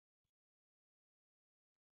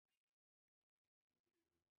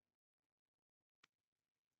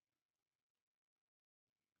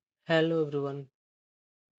Hello everyone.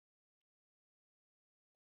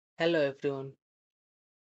 Hello everyone.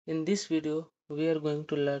 In this video, we are going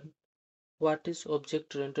to learn what is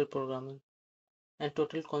object-oriented programming and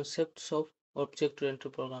total concepts of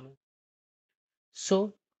object-oriented programming.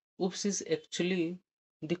 So, OOPS is actually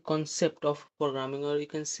the concept of programming, or you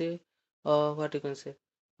can say, what you can say.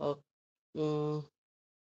 Uh, mm,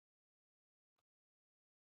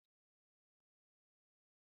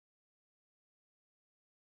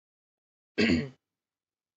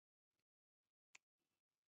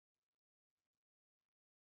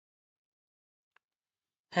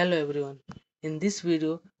 Hello everyone. In this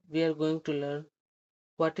video, we are going to learn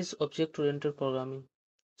what is object-oriented programming.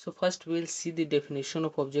 So first we'll see the definition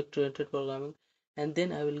of object-oriented programming, and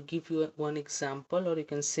then I will give you one example, or you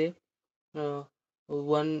can say uh,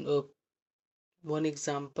 one uh, one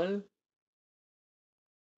example.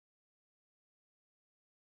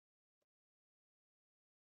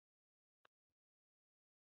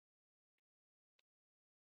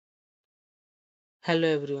 Hello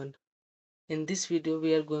everyone. In this video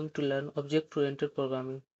we are going to learn object oriented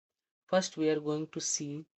programming. First we are going to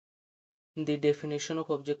see the definition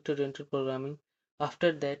of object oriented programming.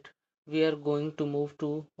 After that we are going to move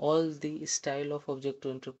to all the style of object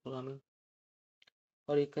oriented programming,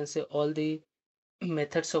 or you can say all the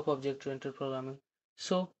methods of object oriented programming.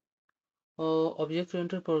 So object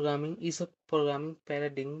oriented programming is a programming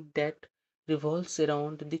paradigm that revolves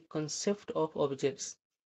around the concept of objects.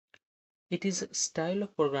 It is a style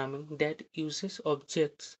of programming that uses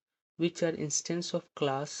objects, which are instances of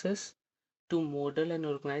classes, to model and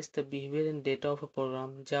organize the behavior and data of a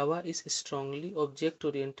program. Java is a strongly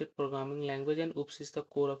object-oriented programming language, and OOPS is the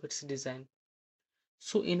core of its design.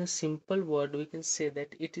 So in a simple word, we can say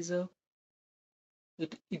that it is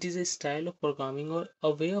a style of programming, or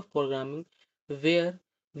a way of programming, where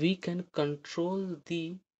we can control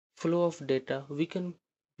the flow of data. We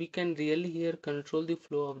can really here control the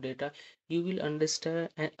flow of data. You will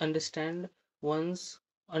once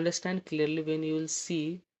understand clearly when you will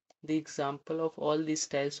see the example of all these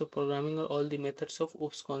styles of programming, or all the methods of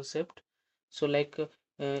OOPS concept. So like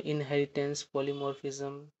inheritance,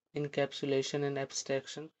 polymorphism, encapsulation, and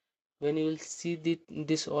abstraction. When you will see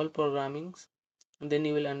this all programmings, then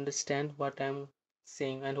you will understand what I'm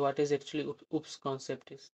saying and what is actually OOPS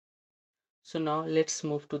concept is. So now let's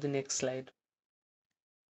move to the next slide.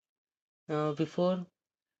 Before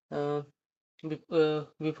uh,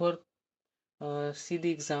 before see the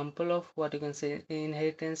example of what you can say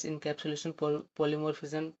inheritance, encapsulation,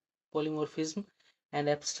 polymorphism, and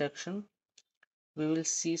abstraction. We will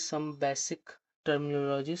see some basic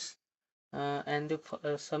terminologies, and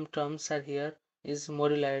some terms are here. Is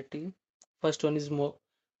modularity. First one is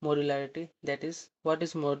modularity. That is, what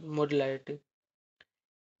is modularity?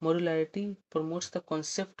 Modularity promotes the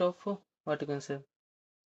concept of what you can say.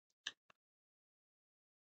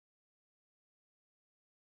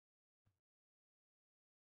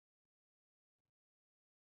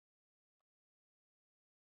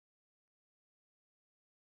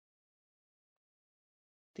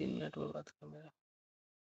 3 minute में बात कर मेरा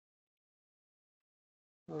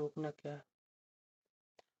रुकना क्या है,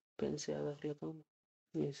 pen से याद रख लेता हूँ।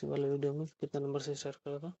 ये इसी वाले वीडियो में कितना नंबर से स्टार्ट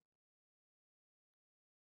करा था,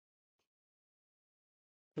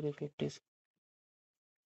 350 से।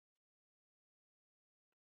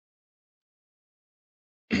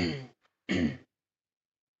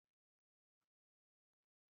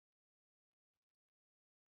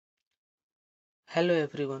 Hello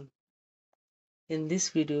everyone. In this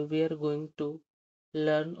video we are going to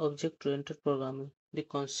learn object-oriented programming, the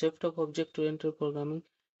concept of object-oriented programming,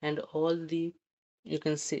 and all the, you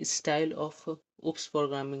can say, style of OOPS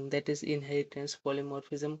programming, that is inheritance,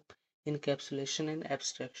 polymorphism, encapsulation, and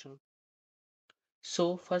abstraction.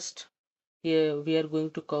 So first, here we are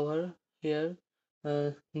going to cover here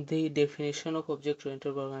the definition of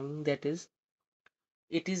object-oriented programming. That is,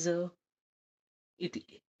 it is a it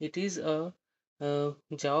it is a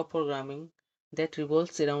Java programming that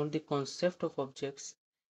revolves around the concept of objects.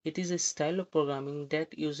 It is a style of programming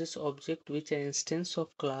that uses objects, which are instances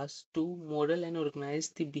of class, to model and organize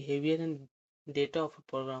the behavior and data of a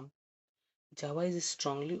program. Java is a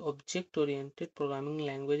strongly object-oriented programming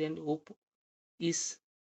language, and OOP is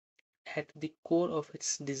at the core of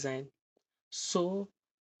its design. So,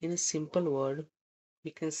 in a simple word,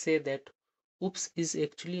 we can say that OOPS is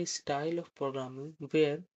actually a style of programming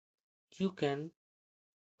where you can,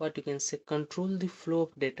 what you can say, control the flow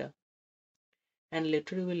of data, and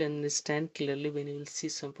later you will understand clearly when you will see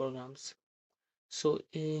some programs. So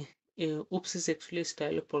OOPS is actually a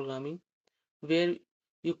style of programming where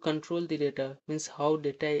you control the data, means how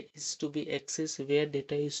data is to be accessed, where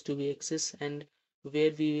data is to be accessed, and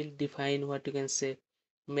where we will define what you can say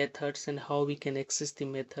methods and how we can access the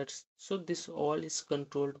methods. So this all is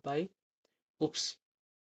controlled by OOPS.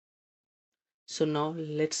 So now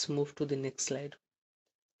let's move to the next slide.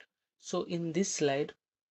 So in this slide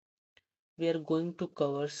we are going to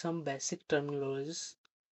cover some basic terminologies,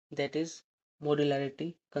 that is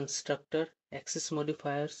modularity, constructor, access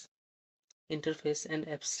modifiers, interface, and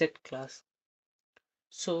abstract class.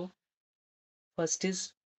 So first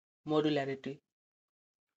is modularity.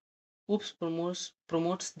 OOPS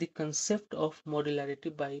promotes the concept of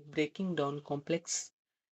modularity by breaking down complex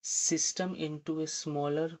system into a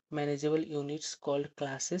smaller manageable units called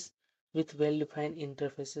classes with well-defined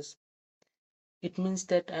interfaces. It means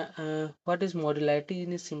that what is modularity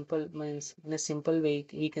in a simple means, in a simple way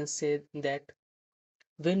we can say that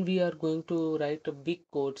when we are going to write a big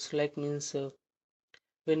codes, like means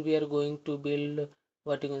when we are going to build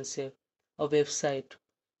what you can say a website,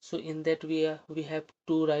 so in that we have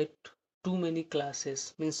to write too many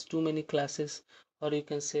classes, means too many classes, or you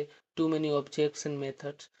can say too many objects and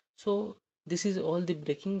methods. So this is all the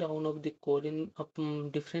breaking down of the code in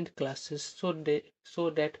different classes, so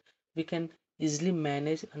that we can easily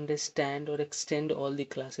manage, understand, or extend all the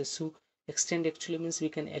classes. So extend actually means we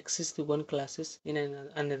can access the one classes in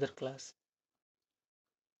another class.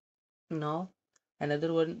 Now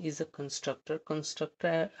another one is a constructor.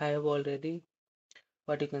 Constructor I have already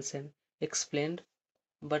what you can say explained,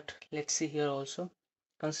 but let's see here also.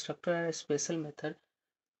 Constructor are a special method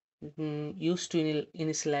used to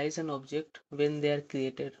initialize an object when they are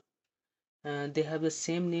created. They have the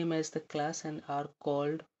same name as the class and are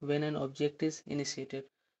called when an object is initiated.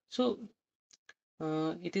 So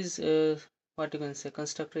it is what you can say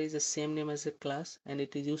constructor is the same name as a class and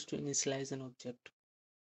it is used to initialize an object.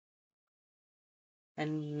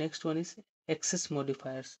 And next one is access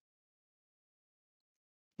modifiers.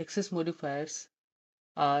 Access modifiers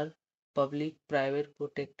are public, private,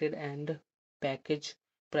 protected, and package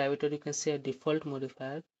private, or you can say a default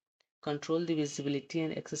modifier, control the visibility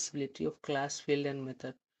and accessibility of class, field, and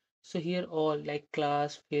method. So here all like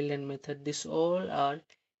class, field, and method, this all are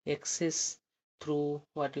access through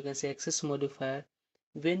what you can say access modifier.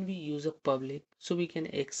 When we use a public, so we can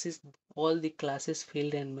access all the classes,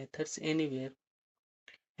 field, and methods anywhere.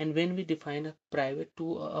 And when we define a private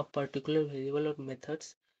to a particular variable or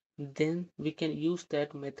methods, then we can use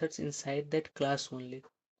that methods inside that class only.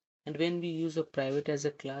 And when we use a private as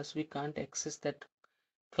a class, we can't access that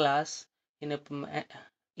class in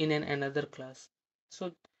in another class.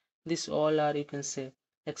 So this all are you can say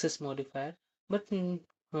access modifier. But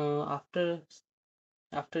after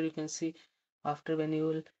you can see, after when you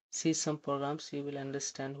will see some programs, you will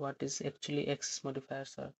understand what is actually access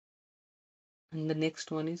modifiers are. And the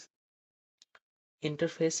next one is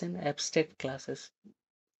interface and abstract classes.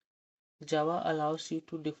 Java allows you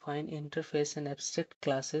to define interface and abstract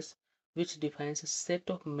classes, which defines a set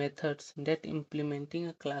of methods that implementing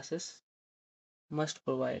a classes must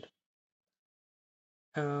provide.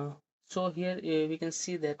 Uh, so here we can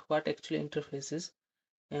see that what actually interface is,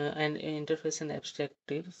 and interface and abstract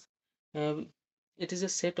is. Uh, it is a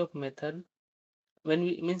set of method. When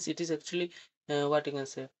we means it is actually what you can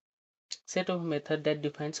say set of method that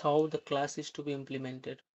defines how the class is to be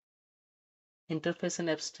implemented. Interface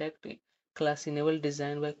and abstract class enable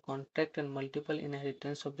design by contract and multiple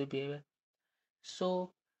inheritance of the behavior.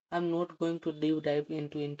 So I'm not going to deep dive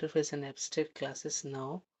into interface and abstract classes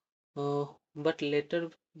now, but later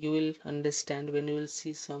you will understand when you will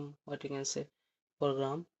see some what you can say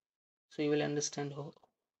program. So you will understand how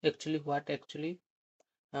actually what actually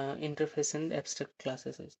interface and abstract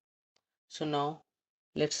classes is. So now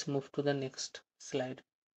let's move to the next slide.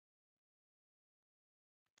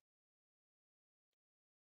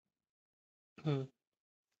 Hmm.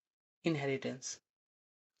 Inheritance.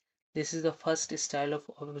 This is the first style of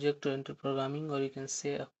object-oriented programming, or you can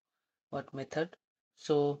say what method.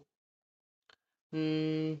 So,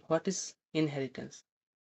 what is inheritance?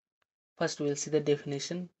 First, we'll see the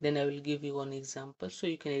definition, then I will give you one example so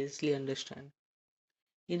you can easily understand.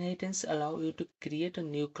 Inheritance allow you to create a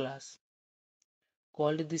new class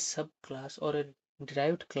called the subclass or a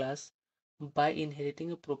derived class by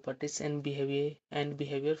inheriting a properties and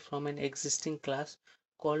behavior from an existing class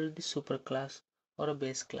called the superclass or a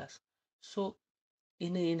base class. So,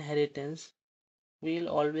 in an inheritance, we'll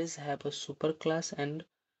always have a superclass and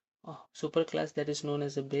a superclass that is known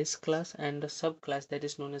as a base class and a subclass that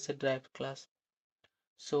is known as a derived class.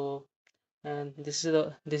 So and this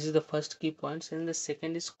is the first key points, and the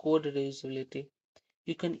second is code reusability.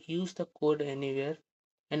 You can use the code anywhere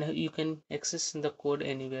and you can access the code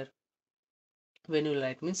anywhere when you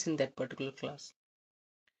write, means in that particular class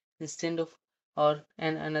instead of. Or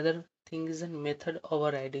and another thing is a method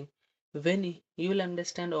overriding. When you will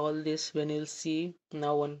understand all this when you'll see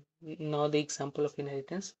now the example of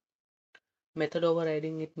inheritance. Method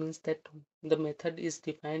overriding, it means that the method is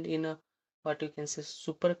defined in a, what you can say,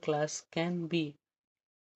 superclass can be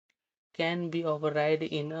override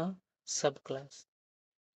in a subclass.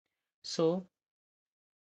 So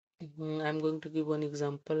I'm going to give one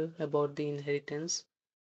example about the inheritance.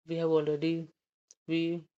 We have already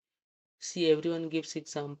we see everyone gives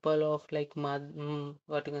example of like what you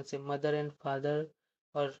can say, mother and father,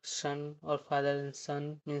 or son, or father and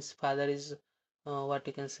son, means father is what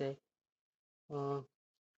you can say, uh,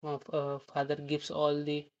 father gives all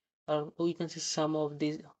the, or we can say some of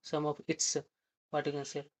its what you can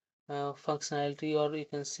say, functionality, or you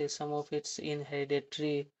can say some of its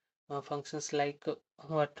inheritatory functions, like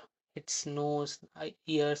what, its nose,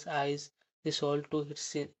 ears, eyes, this all to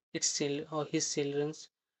or his children's.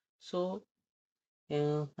 So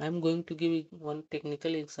I'm going to give one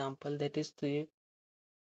technical example, that is the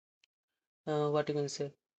what you can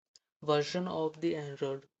say, version of the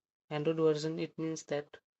Android version. It means that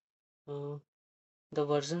uh, the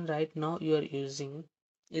version right now you are using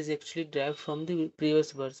is actually derived from the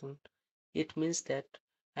previous version. It means that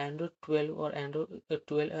Android 12 or Android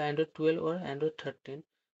 12 or Android 13.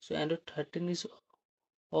 So Android 13 is,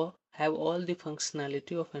 or have all the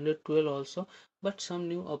functionality of Android 12 also, but some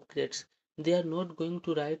new upgrades. They are not going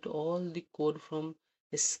to write all the code from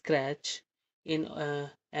scratch in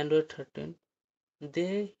Android 13.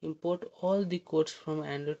 They import all the codes from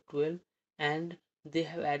Android 12, and they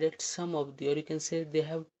have added some of the, or you can say they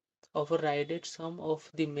have overridden some of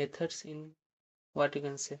the methods in, what you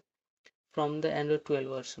can say, from the Android 12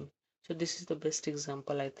 version. So this is the best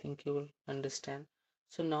example, I think you will understand.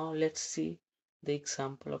 So now let's see the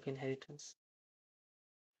example of inheritance.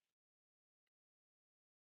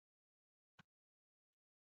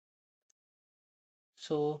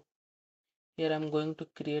 So here I'm going to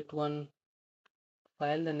create one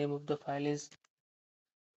file. The name of the file is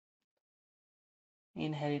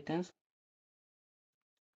inheritance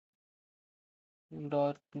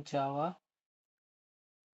dot java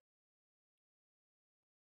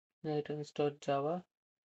inheritance.java.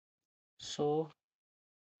 So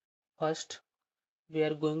first we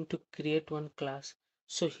are going to create one class.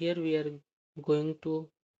 So here we are going to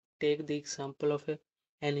take the example of a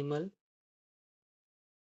animal.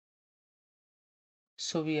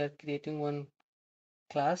 So we are creating one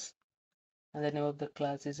class, and the name of the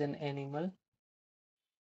class is an animal,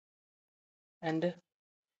 and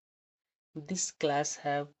this class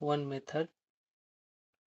have one method.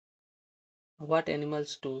 What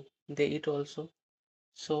animals do? They eat also.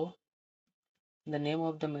 So the name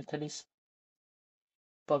of the method is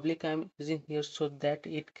public. I'm using here so that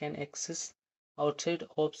it can access outside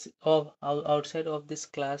of this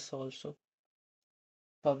class also.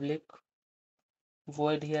 Public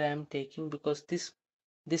void here I am taking because this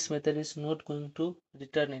method is not going to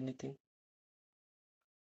return anything,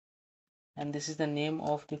 and this is the name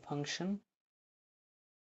of the function.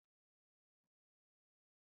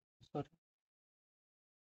 Sorry,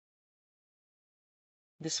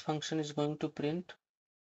 this function is going to print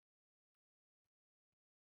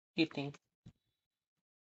eating,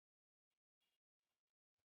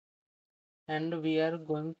 and we are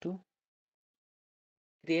going to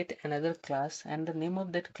create another class, and the name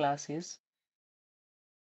of that class is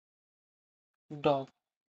dog.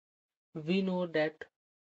 We know that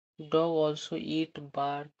dog also eat,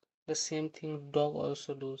 bark, the same thing dog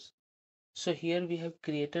also does. So here we have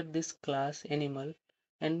created this class animal,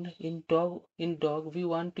 and in dog we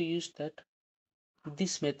want to use that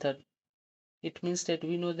this method. It means that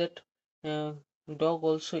we know that uh, dog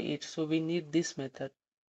also eats, so we need this method.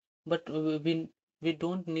 But we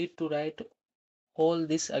don't need to write all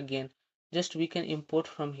this again. Just we can import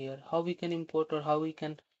from here. How we can import, or how we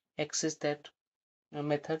can access that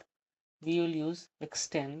method? We will use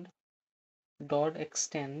extend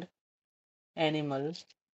animal,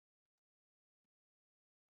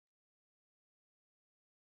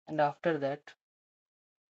 and after that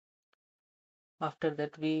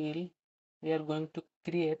we are going to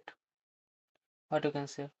create, what you can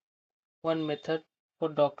say, one method for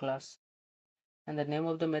dog class, and the name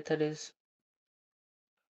of the method is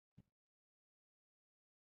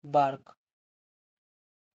bark.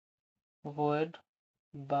 Void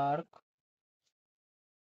bark,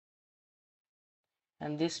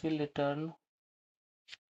 and this will return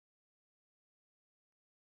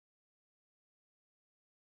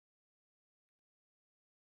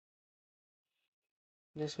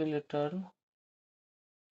this will return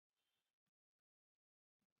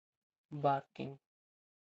barking.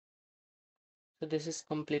 So this is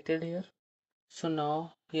completed here. So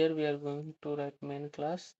now here we are going to write main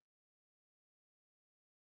class.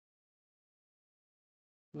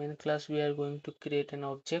 Main class, we are going to create an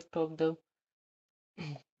object of the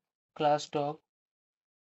class dog.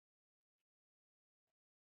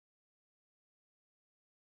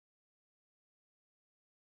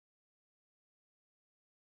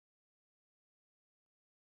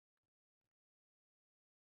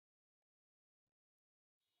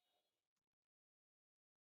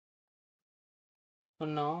 So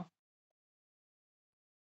now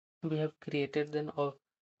we have created an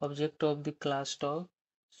object of the class dog.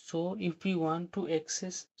 So if we want to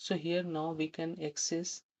access, so here now we can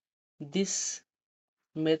access this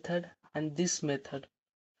method and this method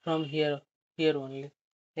from here only.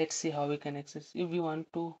 Let's see how we can access. If we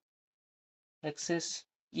want to access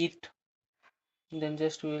it, then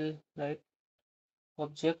just we will write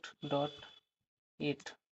object dot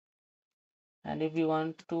it. And if we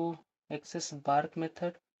want to access bark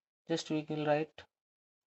method, just we will write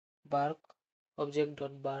bark object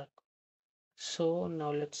dot bark. So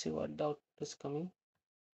now let's see what the output is coming.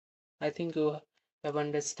 I think you have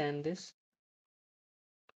understand this.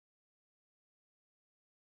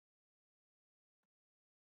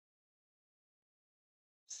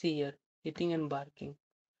 See here, eating and barking.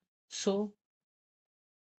 So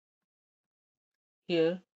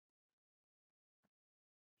here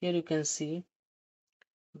you can see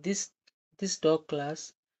this this dog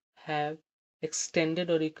class have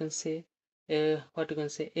extended, or you can say what you can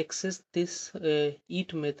say access this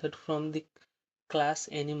eat method from the class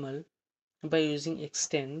animal by using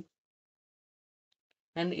extend.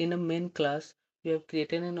 And in a main class we have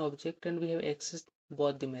created an object and we have accessed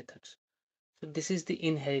both the methods. So this is the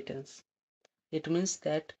inheritance. It means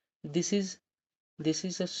that this is a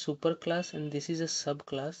superclass and this is a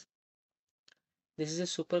subclass. This is a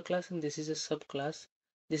superclass and this is a subclass.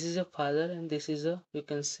 This is a father and this is a, you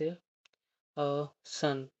can say, a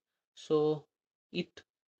son. So it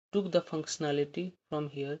took the functionality from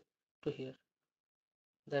here to here.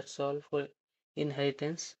 That's all for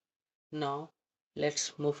inheritance. Now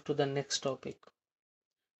let's move to the next topic,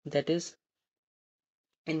 that is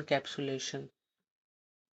encapsulation.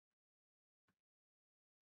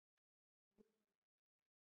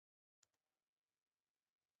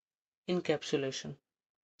 Encapsulation.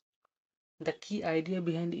 The key idea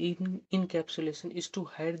behind encapsulation is to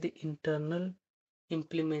hide the internal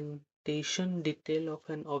implementation detail of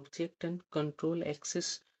an object and control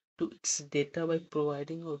access to its data by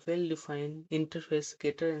providing a well-defined interface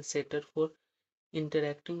getter and setter for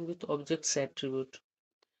interacting with object's attribute.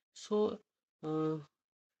 So, uh,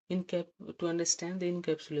 to understand the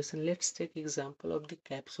encapsulation, let's take example of the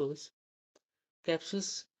capsules.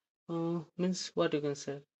 Capsules means what you can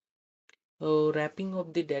say. Wrapping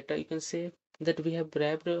of the data, you can say that we have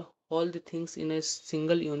wrapped all the things in a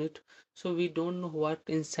single unit, so we don't know what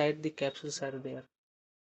inside the capsules are there.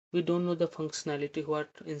 We don't know the functionality, what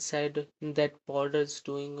inside that powder is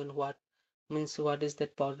doing, and what means what is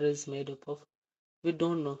that powder is made up of. We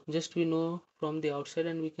don't know, just we know from the outside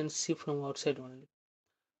and we can see from outside only.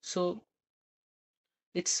 So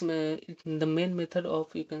it's the main method of,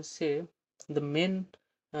 you can say, the main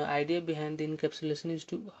idea behind the encapsulation is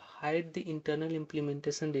to hide the internal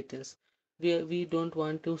implementation details. We don't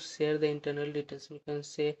want to share the internal details. We can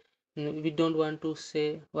say we don't want to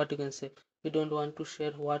say what you can say. We don't want to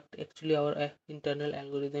share what actually our internal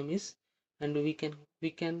algorithm is, and we can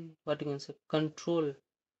what you can say control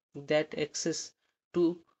that access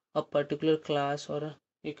to a particular class, or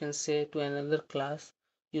you can say to another class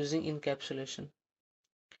using encapsulation.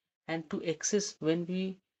 And to access, when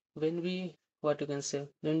we what you can say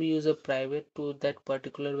when we use a private to that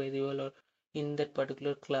particular variable or in that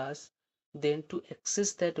particular class, then to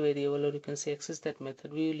access that variable, or you can say access that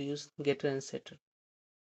method, we will use getter and setter.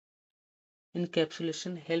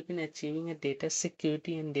 Encapsulation help in achieving a data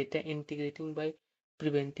security and data integrating by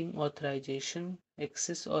preventing authorization,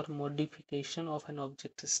 access, or modification of an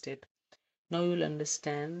object state. Now you will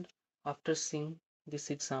understand after seeing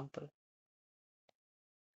this example.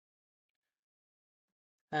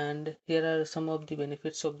 And here are some of the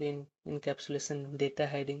benefits of the encapsulation. Data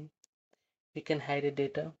hiding. We can hide a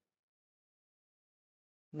data.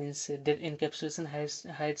 Means that encapsulation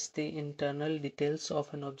hides the internal details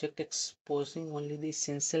of an object, exposing only the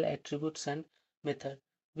essential attributes and method,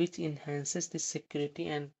 which enhances the security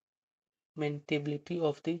and maintainability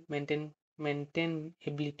of the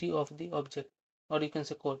object, or you can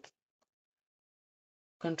say code.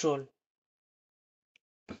 Control.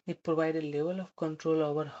 It provides a level of control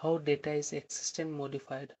over how data is accessed and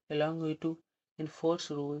modified, allowing you to enforce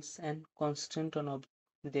rules and constraint on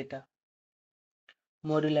data.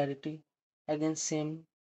 Modularity, again same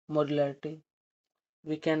modularity.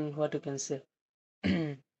 We can what you can say,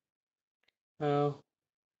 uh,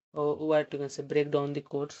 or what you can say, break down the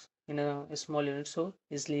codes in a small unit so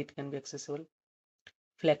easily it can be accessible.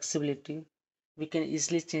 Flexibility, we can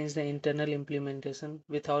easily change the internal implementation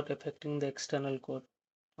without affecting the external code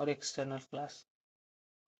or external class.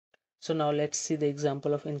 So now let's see the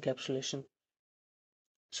example of encapsulation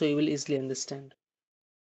so you will easily understand.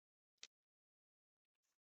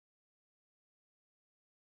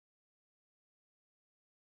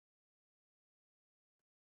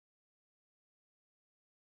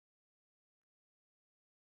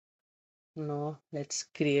 Now let's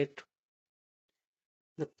create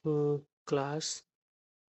the class.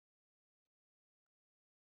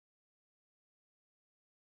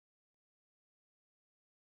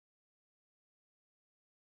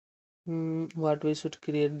 What we should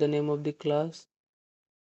create the name of the class,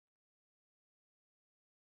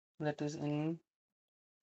 that is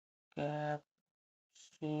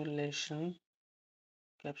encapsulation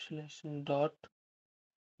dot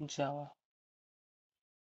java.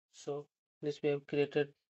 So this we have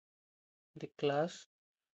created the class.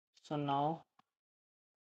 So now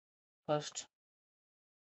first,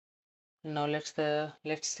 now let's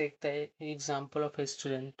take the example of a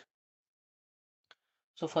student.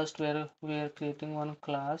 So first we are creating one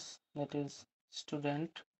class, that is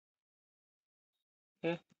student.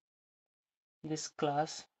 Okay, this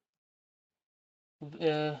class,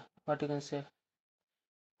 what you can say,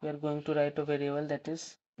 we are going to write a variable, that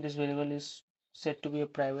is this variable is set to be a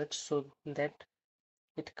private so that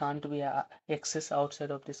it can't be accessed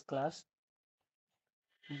outside of this class.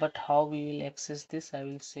 But how we will access this, I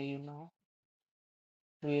will say you now.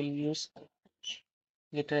 We will use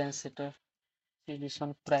getter and setter. See this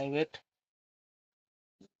one, private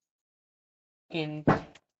int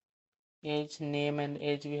age, name and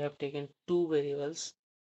age. We have taken two variables,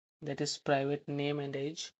 that is private name and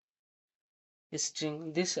age.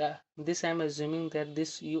 String, this I'm assuming that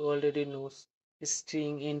this you already knows.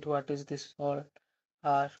 String int, what is this, or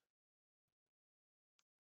r.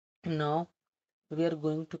 Now we are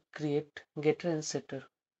going to create getter and setter.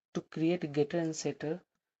 To create getter and setter,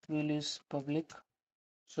 we will use public.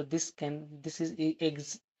 So this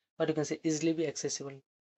is what you can say, easily be accessible.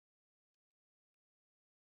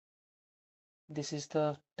 This is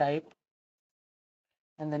the type,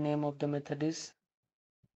 and the name of the method is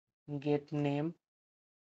get name.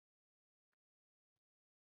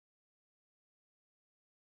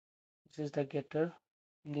 This is the getter.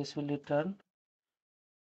 This will return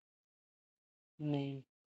name.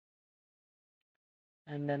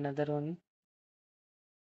 And another one,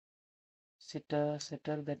 setter,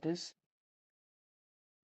 that is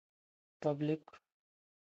public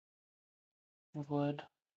void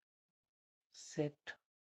set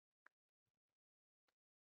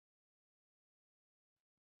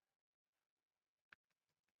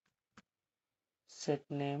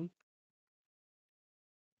name.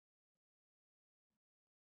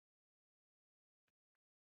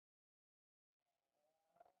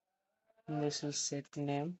 This is set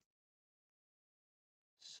name.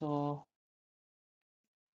 So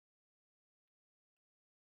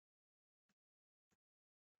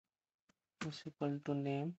is equal to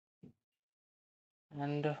name,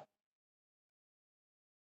 and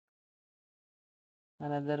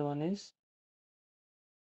another one is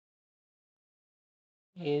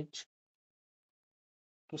age,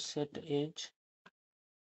 to set age,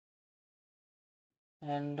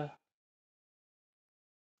 and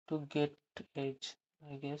to get age,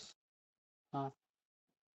 I guess.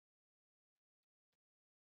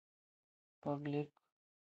 Public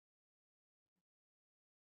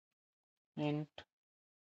int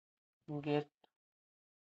get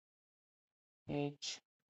age,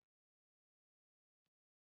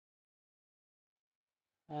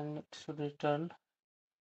 and it should return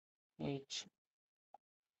age.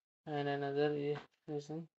 And another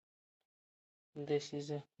reason, this is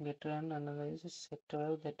a getter, and another is a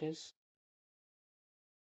setter, that is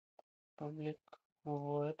public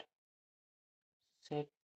void set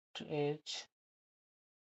age,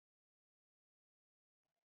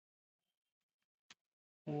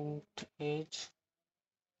 int age,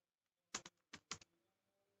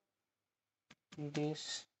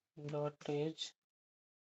 this dot age.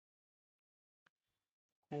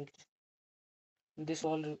 This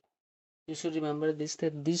all you should remember this,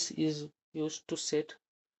 that this is used to set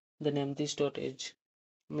the name. This dot age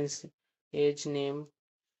means age, name,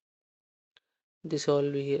 This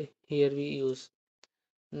all here we use.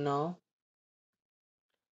 Now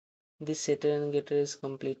this setter and getter is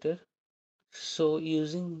completed. So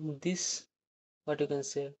using this, what you can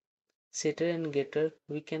say, setter and getter,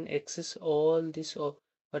 we can access all this of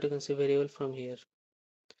what you can say variable from here.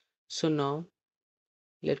 So now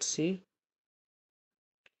let's see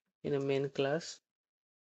in a main class.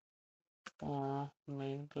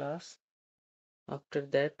 Main class. After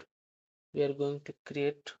that, we are going to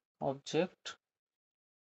create object.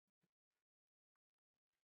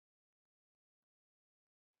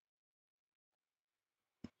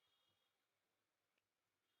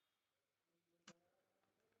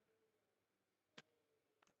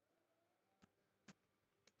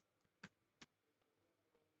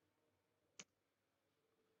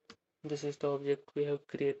 This is the object we have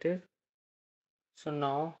created. So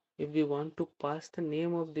now if we want to pass the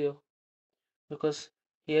name of the, because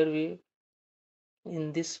here we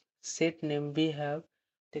in this set name we have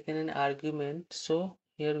taken an argument, so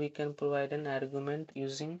here we can provide an argument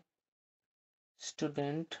using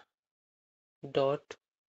student dot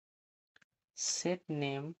set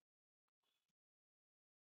name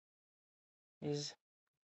is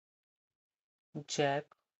Jack,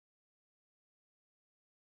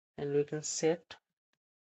 and we can set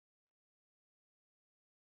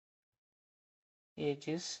age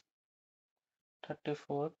is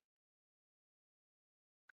 34.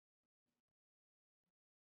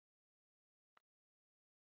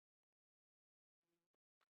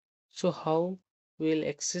 So how we'll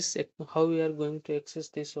access, how we are going to access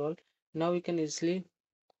this all? Now we can easily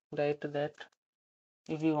write that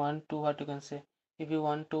if we want to, what you can say, if we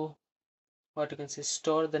want to, what you can say,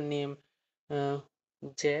 store the name uh,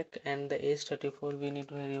 Jack and the age 34, we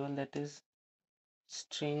need a variable that is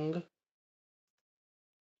string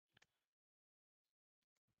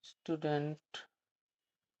student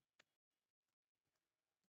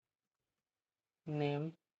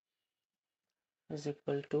name is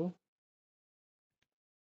equal to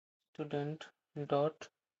student dot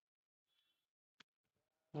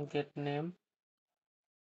get name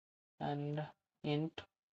and int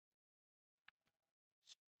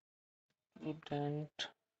student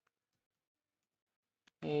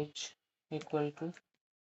age equal to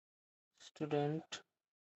student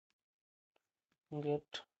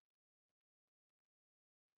get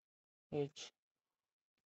age.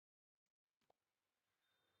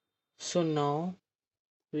 So now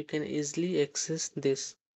we can easily access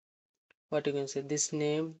this, what you can say, this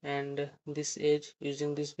name and this age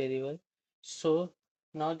using this variable. So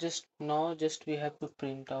now just we have to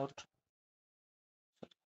print out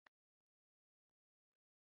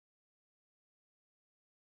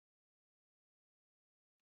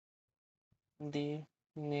the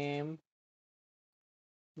name.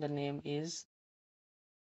 The name is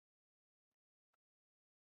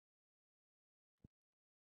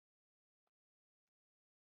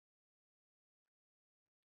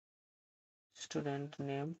student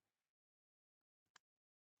name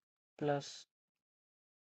plus,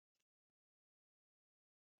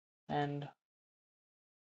 and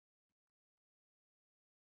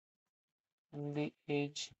the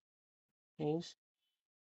age is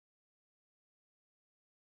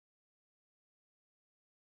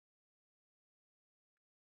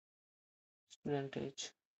student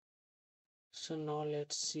age. So now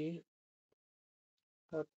let's see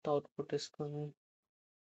what the output is coming.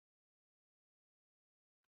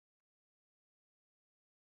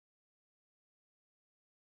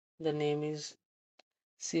 The name is,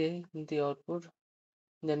 see the output,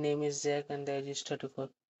 the name is Jack and the age is 34.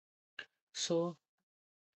 So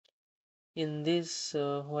in this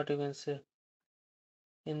what you can say,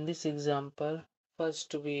 in this example,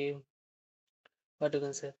 first we, what you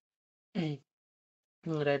can say,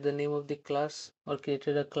 write the name of the class or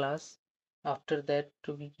created a class. After that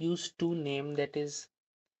we use two name, that is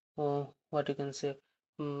what you can say,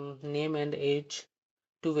 name and age,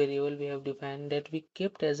 two variable we have defined that we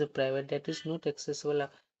kept as a private, that is not accessible,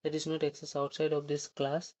 that is not access outside of this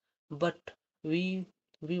class. But we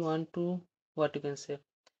we want to, what you can say,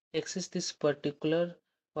 access this particular,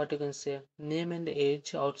 what you can say, name and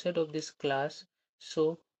age outside of this class.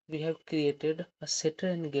 So we have created a setter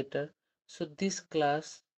and getter. So this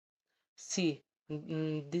class, see,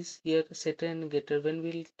 this here setter and getter, when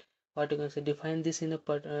we'll, what you can say, define this in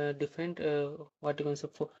a different what you can say,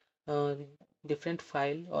 for uh, different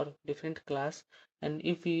file or different class. And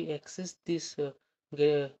if we access this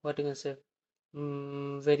what you can say,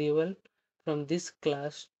 variable from this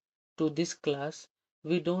class to this class,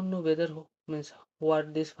 we don't know whether means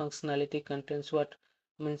what this functionality contains, what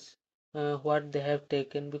means what they have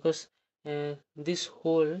taken, because this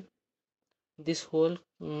whole this whole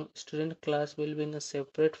student class will be in a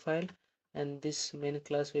separate file, and this main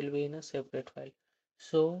class will be in a separate file.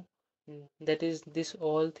 So that is, this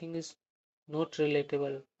all thing is not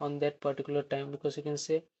relatable on that particular time, because you can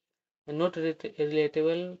say not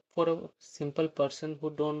relatable for a simple person who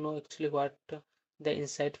don't know actually what the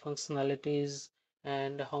inside functionality is,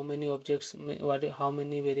 and how many objects, what, how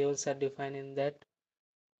many variables are defined in that.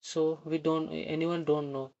 So we don't, anyone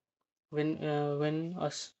don't know. When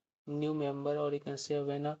new member, or you can say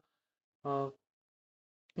when a uh,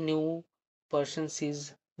 new person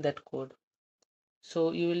sees that code,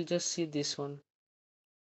 so you will just see this one,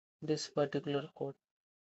 this particular code.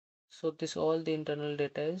 So this, all the internal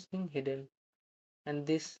data is being hidden, and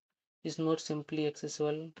this is not simply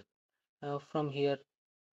accessible from here.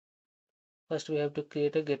 First we have to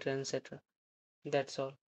create a getter and setter, that's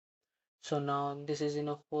all. So now this is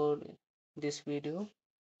enough for this video.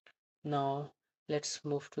 Now let's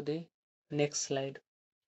move to the next slide,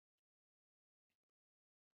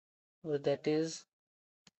 that is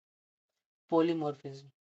polymorphism.